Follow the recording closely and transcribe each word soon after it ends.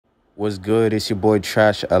What's good? It's your boy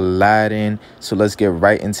Trash Aladdin. So let's get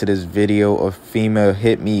right into this video. A female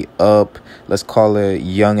hit me up. Let's call her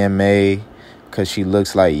Young MA because she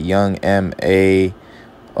looks like Young MA.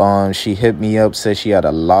 She hit me up, said she had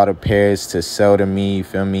a lot of pairs to sell to me. You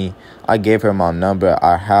feel me? I gave her my number.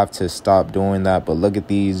 I have to stop doing that. But look at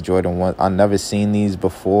these Jordan 1. I never seen these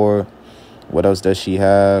before. What else does she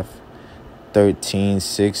have? 13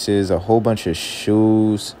 sixes, a whole bunch of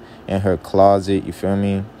shoes in her closet. You feel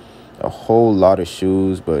me? A whole lot of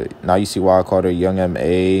shoes, but now you see why I called her Young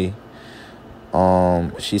MA.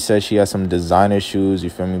 She said she has some designer shoes, you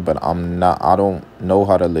feel me, but I don't know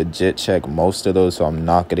how to legit check most of those, so I'm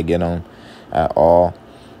not gonna get them at all.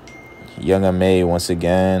 Young MA, once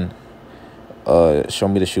again, show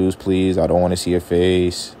me the shoes, please. I don't want to see her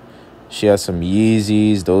face. She has some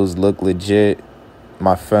Yeezys. Those look legit.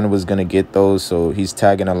 My friend was gonna get those, so he's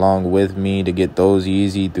tagging along with me to get those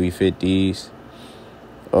Yeezy 350s.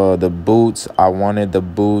 The boots, I wanted the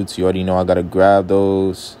boots. You already know I gotta grab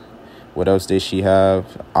those. What else did she have?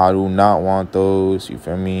 I do not want those. You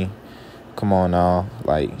feel me? Come on now.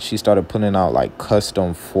 Like, she started putting out like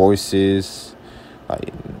custom forces.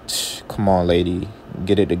 Like, come on, lady,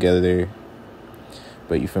 get it together.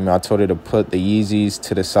 But you feel me? I told her to put the Yeezys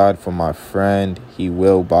to the side for my friend. He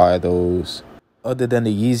will buy those. Other than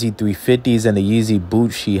the Yeezy 350s and the Yeezy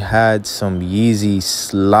boots, she had some Yeezy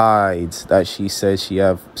slides that she said she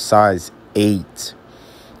have size 8.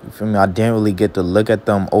 You feel me? I didn't really get to look at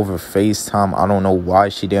them over FaceTime. I don't know why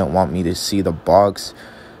she didn't want me to see the box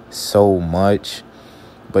so much.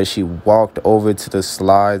 But she walked over to the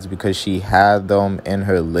slides because she had them in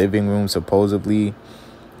her living room, supposedly. You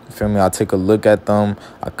feel me? I took a look at them.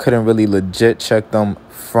 I couldn't really legit check them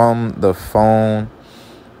from the phone.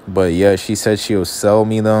 But yeah, she said she'll sell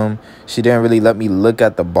me them. She didn't really let me look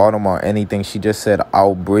at the bottom or anything. She just said,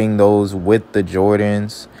 I'll bring those with the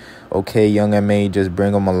Jordans. Okay, Young MA, just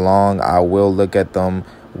bring them along. I will look at them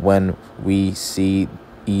when we see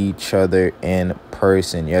each other in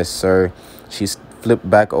person. Yes, sir. She flipped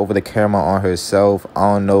back over the camera on herself.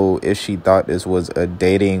 I don't know if she thought this was a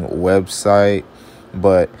dating website,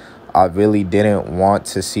 but I really didn't want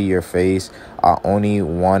to see your face. I only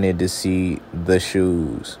wanted to see the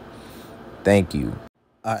shoes. Thank you.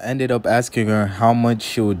 I ended up asking her how much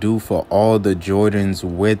she would do for all the Jordans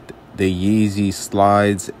with the Yeezy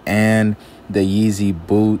slides and the Yeezy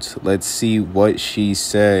boots. Let's see what she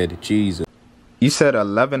said. Jesus. You said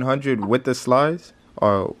 1,100 with the slides?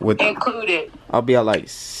 Or with included? I'll be at like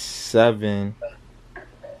 7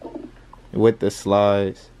 with the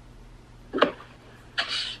slides.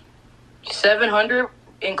 700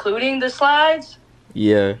 including the slides?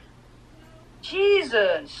 Yeah.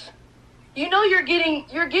 Jesus. You know you're getting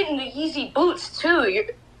the Yeezy boots too.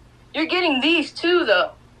 You're getting these too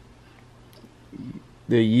though.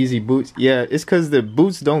 The Yeezy boots? Yeah, it's because the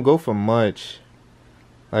boots don't go for much.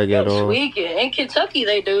 Like at all. Tweaking. In Kentucky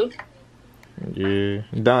they do. Yeah.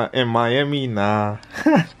 In Miami, nah.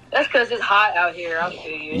 That's because it's hot out here. I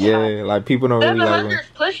feel you. It's hot. Like people don't really like 700's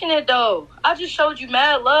pushing it though. I just showed you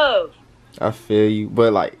mad love. I feel you,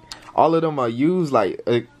 but like all of them are used, like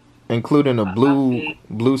including the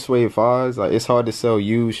blue suede 5s. Like it's hard to sell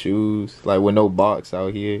used shoes like with no box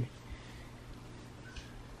out here.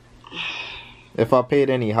 If I paid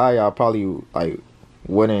any higher, I probably like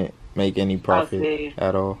wouldn't make any profit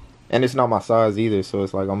at all. And it's not my size either, so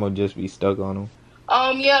it's like I'm gonna just be stuck on them.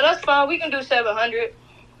 Yeah, that's fine. We can do 700.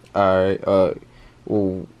 All right.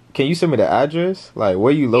 Well, can you send me the address? Like,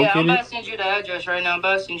 where you located? Yeah, I'm about to send you the address right now. I'm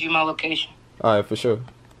about to send you my location. All right, for sure.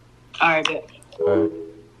 All right, bet. All right.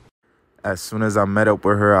 As soon as I met up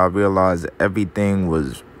with her, I realized everything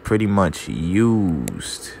was pretty much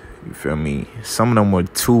used. You feel me? Some of them were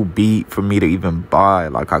too beat for me to even buy.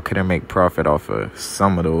 Like, I couldn't make profit off of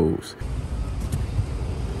some of those.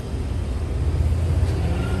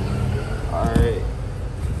 All right.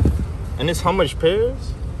 And it's how much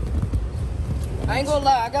pairs? I ain't gonna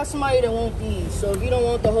lie, I got somebody that want these. So if you don't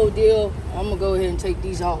want the whole deal, I'm gonna go ahead and take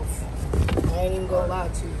these off. I ain't even gonna lie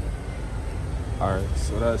to you. Alright,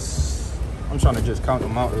 so that's... I'm trying to just count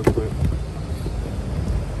them out real quick.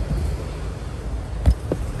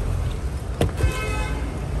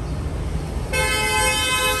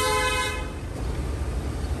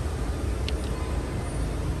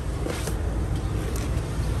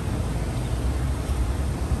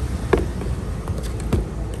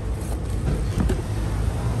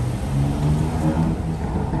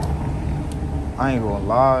 I ain't gonna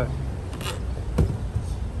lie.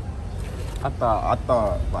 I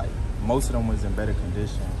thought like most of them was in better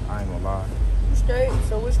condition. I ain't gonna lie. You straight?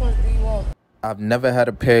 So which ones do you want? I've never had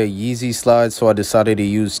a pair of Yeezy slides, so I decided to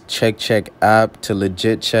use Check app to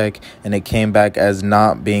legit check, and it came back as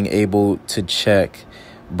not being able to check.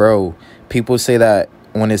 Bro, people say that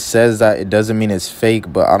when it says that, it doesn't mean it's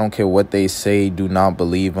fake, but I don't care what they say, do not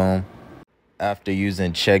believe them. After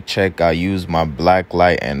using Check, I used my black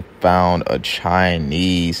light and found a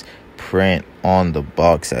Chinese print on the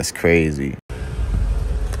box. That's crazy.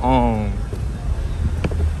 1,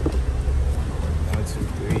 2,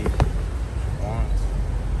 3.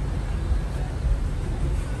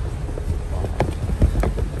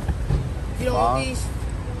 You don't want these?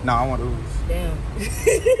 No, I want those. Damn.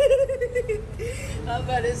 I'm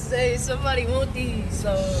about to say somebody want these,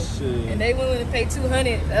 so Shit. and they willing to pay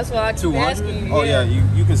 $200. That's why I keep 200? asking you. Oh yeah,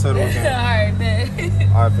 you can settle with them. All right, man.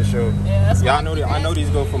 All right, for sure. Yeah, that's why I know these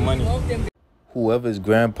go for money. Whoever's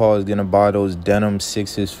grandpa is gonna buy those denim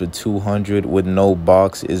 6s for $200 with no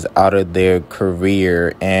box is out of their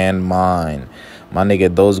career and mine. My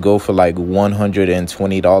nigga, those go for like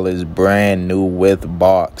 $120 brand new with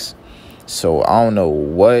box. So I don't know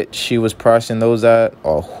what she was pricing those at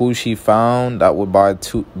or who she found that would buy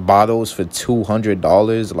those for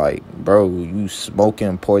 $200. Like, bro, you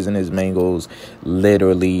smoking poisonous mangoes,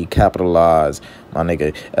 literally capitalized, my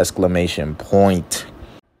nigga, exclamation point.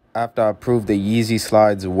 After I proved the Yeezy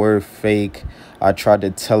slides were fake, I tried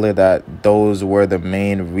to tell her that those were the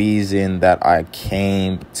main reason that I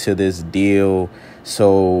came to this deal.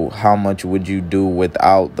 So how much would you do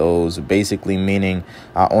without those? Basically meaning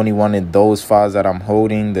I only wanted those 5s that I'm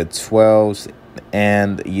holding, the 12s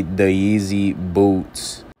and the Yeezy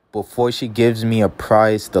boots. Before she gives me a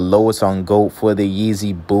price, the lowest on GOAT for the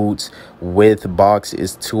Yeezy boots with box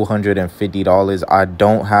is $250. I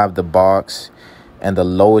don't have the box. And the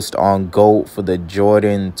lowest on GOAT for the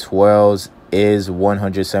Jordan 12s is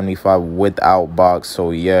 $175 without box.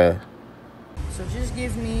 So yeah. So just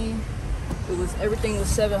give me, everything was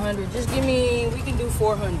 $700. Just give me, we can do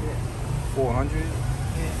 $400. 400?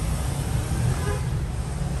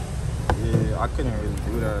 Yeah, I couldn't really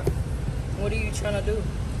do that. What are you trying to do?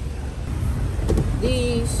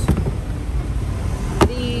 These,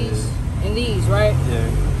 and these, right?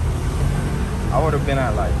 Yeah. I would have been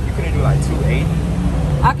at like, you couldn't do like 280.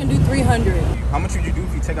 I can do 300. How much would you do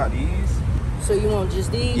if you take out these? So you want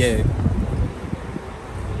just these? Yeah.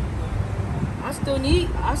 I still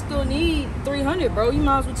need 300, bro. You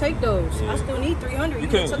might as well take those. Yeah. I still need 300. You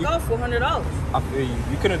took off $400. I feel you.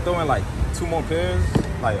 You couldn't throw in like 2 more pairs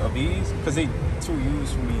like of these, cause they too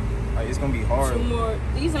used for me. Like it's gonna be hard. 2 more.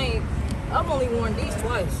 These ain't. I've only worn these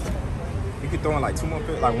twice. You could throw in like 2 more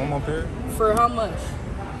pairs, like 1 more pair. For how much?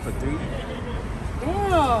 For 3.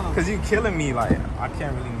 Damn. Cause you killing me. Like I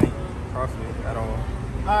can't really make profit at all.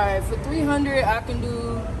 All right, for 300 I can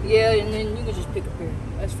do, yeah, and then you can just pick a pair.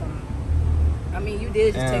 That's fine. I mean, you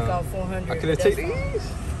did just take off 400. I could have taken these.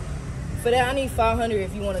 For that, I need 500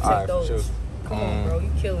 if you want to take those. Sure. Come on, bro,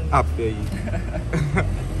 you killing me. I feel you.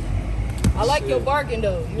 I like your bargain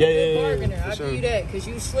though. You're a good bargainer. I'll sure. give you that because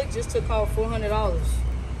you slick just took off $400.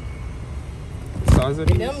 Size of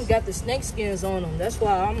these? And them got the snake skins on them. That's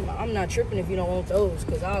why I'm not tripping if you don't want those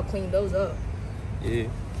because I'll clean those up. Yeah.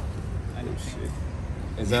 I know shit.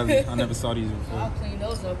 Exactly. I never saw these before. I'll clean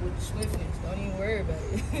those up with the swiftness. Don't even worry about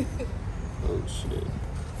it. Oh shit.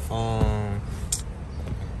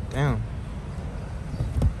 Damn.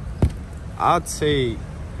 I'll take.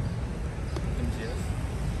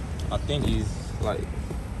 I think he's like.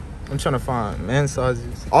 I'm trying to find men's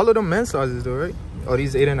sizes. All of them men's sizes though, right? Oh,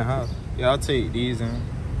 these 8.5. Yeah, I'll take these and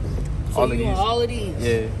so all of these. All of these?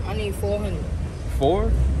 Yeah. I need 400.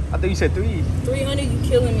 4? I think you said 3. 300, you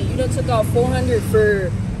killing me. You done took off 400 for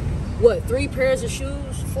what? 3 pairs of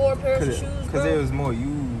shoes? 4 pairs of shoes, bro? Because there was more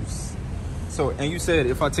used. So, and you said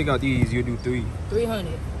if I take out these, you'll do 3.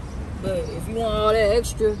 300. But if you want all that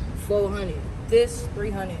extra, 400. This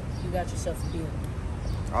 300. You got yourself a deal.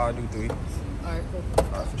 I'll do 3. All right, cool.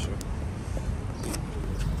 All right, for sure.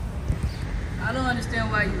 I don't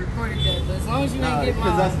understand why you recorded that, but as long as you ain't get my...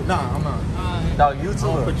 I'm not. No,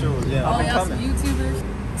 YouTuber. Put yours. Yeah, oh, y'all some YouTubers?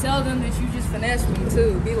 Tell them that you just finessed me,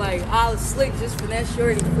 too. Be like, I was slick, just finesse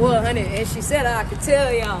Shorty 400, and she said I could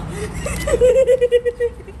tell y'all. Oh,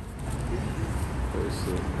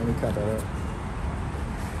 shit. Let me cut that up.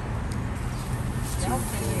 Y'all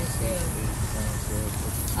funny as hell.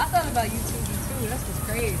 I thought about YouTubing, too. That's just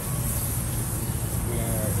crazy.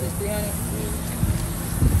 Just 300?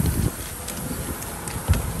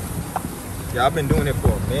 Yeah, I've been doing it for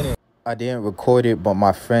a minute. I didn't record it, but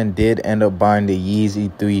my friend did end up buying the Yeezy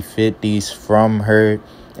 350s from her.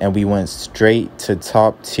 And we went straight to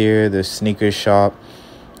Top Tier, the sneaker shop.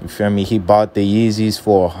 You feel me? He bought the Yeezys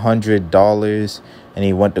for $100. and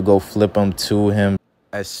he went to go flip them to him.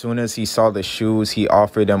 As soon as he saw the shoes, he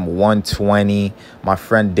offered him $120. My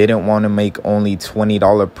friend didn't want to make only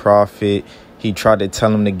 $20 profit. He tried to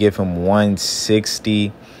tell him to give him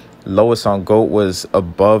 $160. Lowest on GOAT was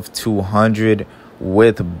above $200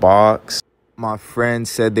 with box. My friend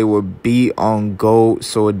said they would be on GOAT,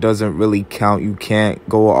 so it doesn't really count. You can't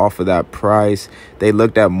go off of that price. They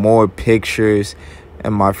looked at more pictures,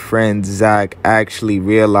 and my friend Zach actually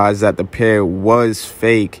realized that the pair was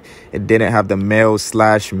fake. It didn't have the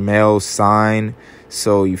male/male sign.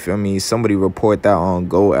 So, you feel me? Somebody report that on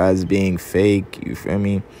GOAT as being fake. You feel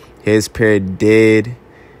me? His pair did.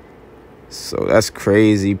 So that's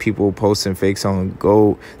crazy. People posting fakes on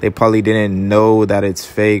GOAT. They probably didn't know that it's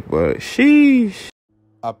fake, but sheesh.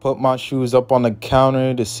 I put my shoes up on the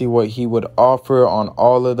counter to see what he would offer on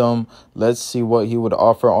all of them. Let's see what he would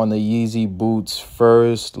offer on the Yeezy boots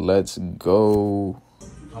first. Let's go.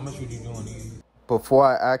 How much would you do on Yeezy? Before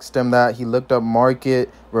I asked him that, he looked up market.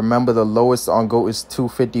 Remember, the lowest on GOAT is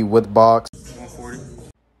 $250 with box. 140.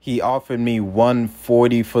 He offered me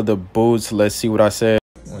 $140 for the boots. Let's see what I said.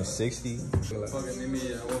 160. Fucking give me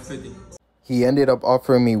 150. He ended up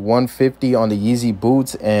offering me $150 on the Yeezy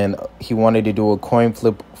boots, and he wanted to do a coin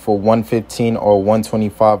flip for $115 or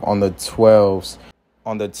 $125 on the 12s.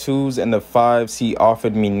 On the 2s and the 5s, he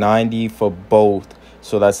offered me $90 for both.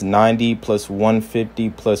 So that's $90 plus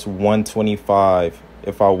 $150 plus $125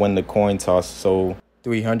 if I win the coin toss. So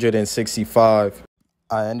 $365.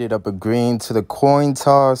 I ended up agreeing to the coin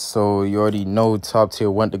toss, so you already know top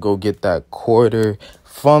tier went to go get that quarter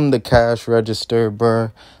from the cash register,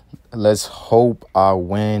 bruh. Let's hope I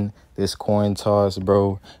win this coin toss,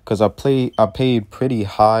 bro, because I paid pretty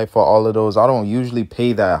high for all of those. I don't usually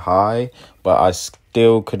pay that high, but I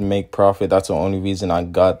still could make profit. That's the only reason I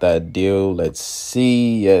got that deal. Let's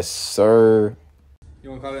see. Yes, sir. You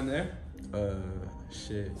want to call it in there?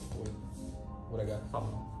 Shit. What I got?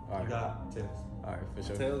 All right. I got tails. All right, for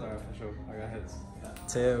sure. Tails? All right, for sure. I got heads.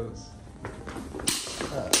 Tails.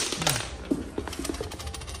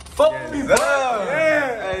 Fuck me, bro.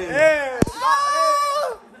 Yeah.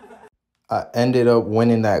 I ended up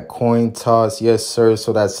winning that coin toss. Yes, sir.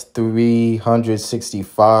 So that's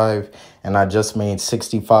 $365. And I just made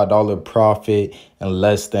 $65 profit in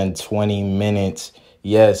less than 20 minutes.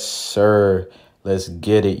 Yes, sir. Let's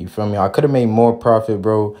get it. You feel me? I could have made more profit,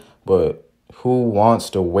 bro. But who wants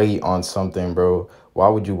to wait on something, bro? Why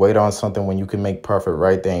would you wait on something when you can make profit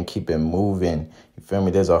right there and keep it moving? You feel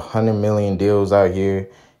me? There's 100 million deals out here,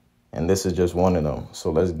 and this is just one of them.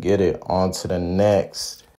 So let's get it on to the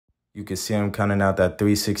next. You can see him counting out that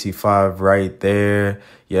 365 right there.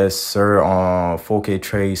 Yes, sir. On 4K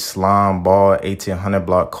trade, slime ball, 1800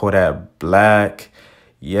 block, Kodak black.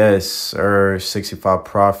 Yes, sir. 65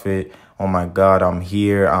 profit. Oh my God, I'm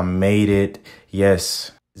here. I made it.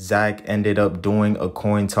 Yes. Zach ended up doing a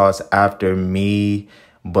coin toss after me,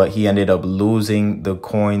 but he ended up losing the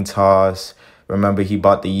coin toss. Remember, he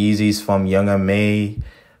bought the Yeezys from Young M.A.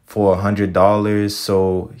 for $100,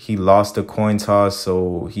 so he lost the coin toss,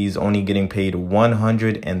 so he's only getting paid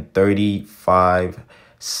 135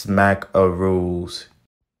 smackaroos.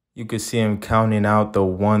 You can see him counting out the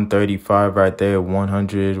 135 right there.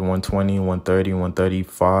 100, 120, 130,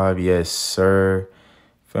 135. Yes, sir.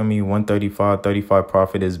 Feel me? 135, 35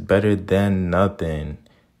 profit is better than nothing.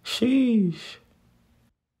 Sheesh.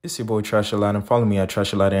 It's your boy Trash Aladdin. Follow me at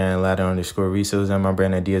Trash Aladdin and Aladdin_resales and my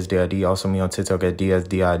brand at DSDID. Also me on TikTok at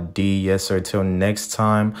DSDID. Yes, sir. Till next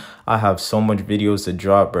time. I have so much videos to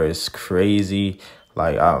drop, bro. It's crazy.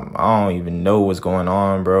 Like, I don't even know what's going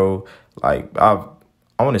on, bro. Like, I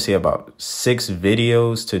want to say about 6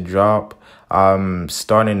 videos to drop. I'm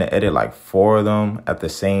starting to edit like 4 of them at the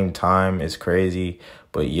same time. It's crazy.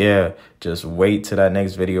 But yeah, just wait till that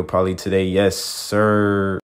next video, probably today. Yes, sir.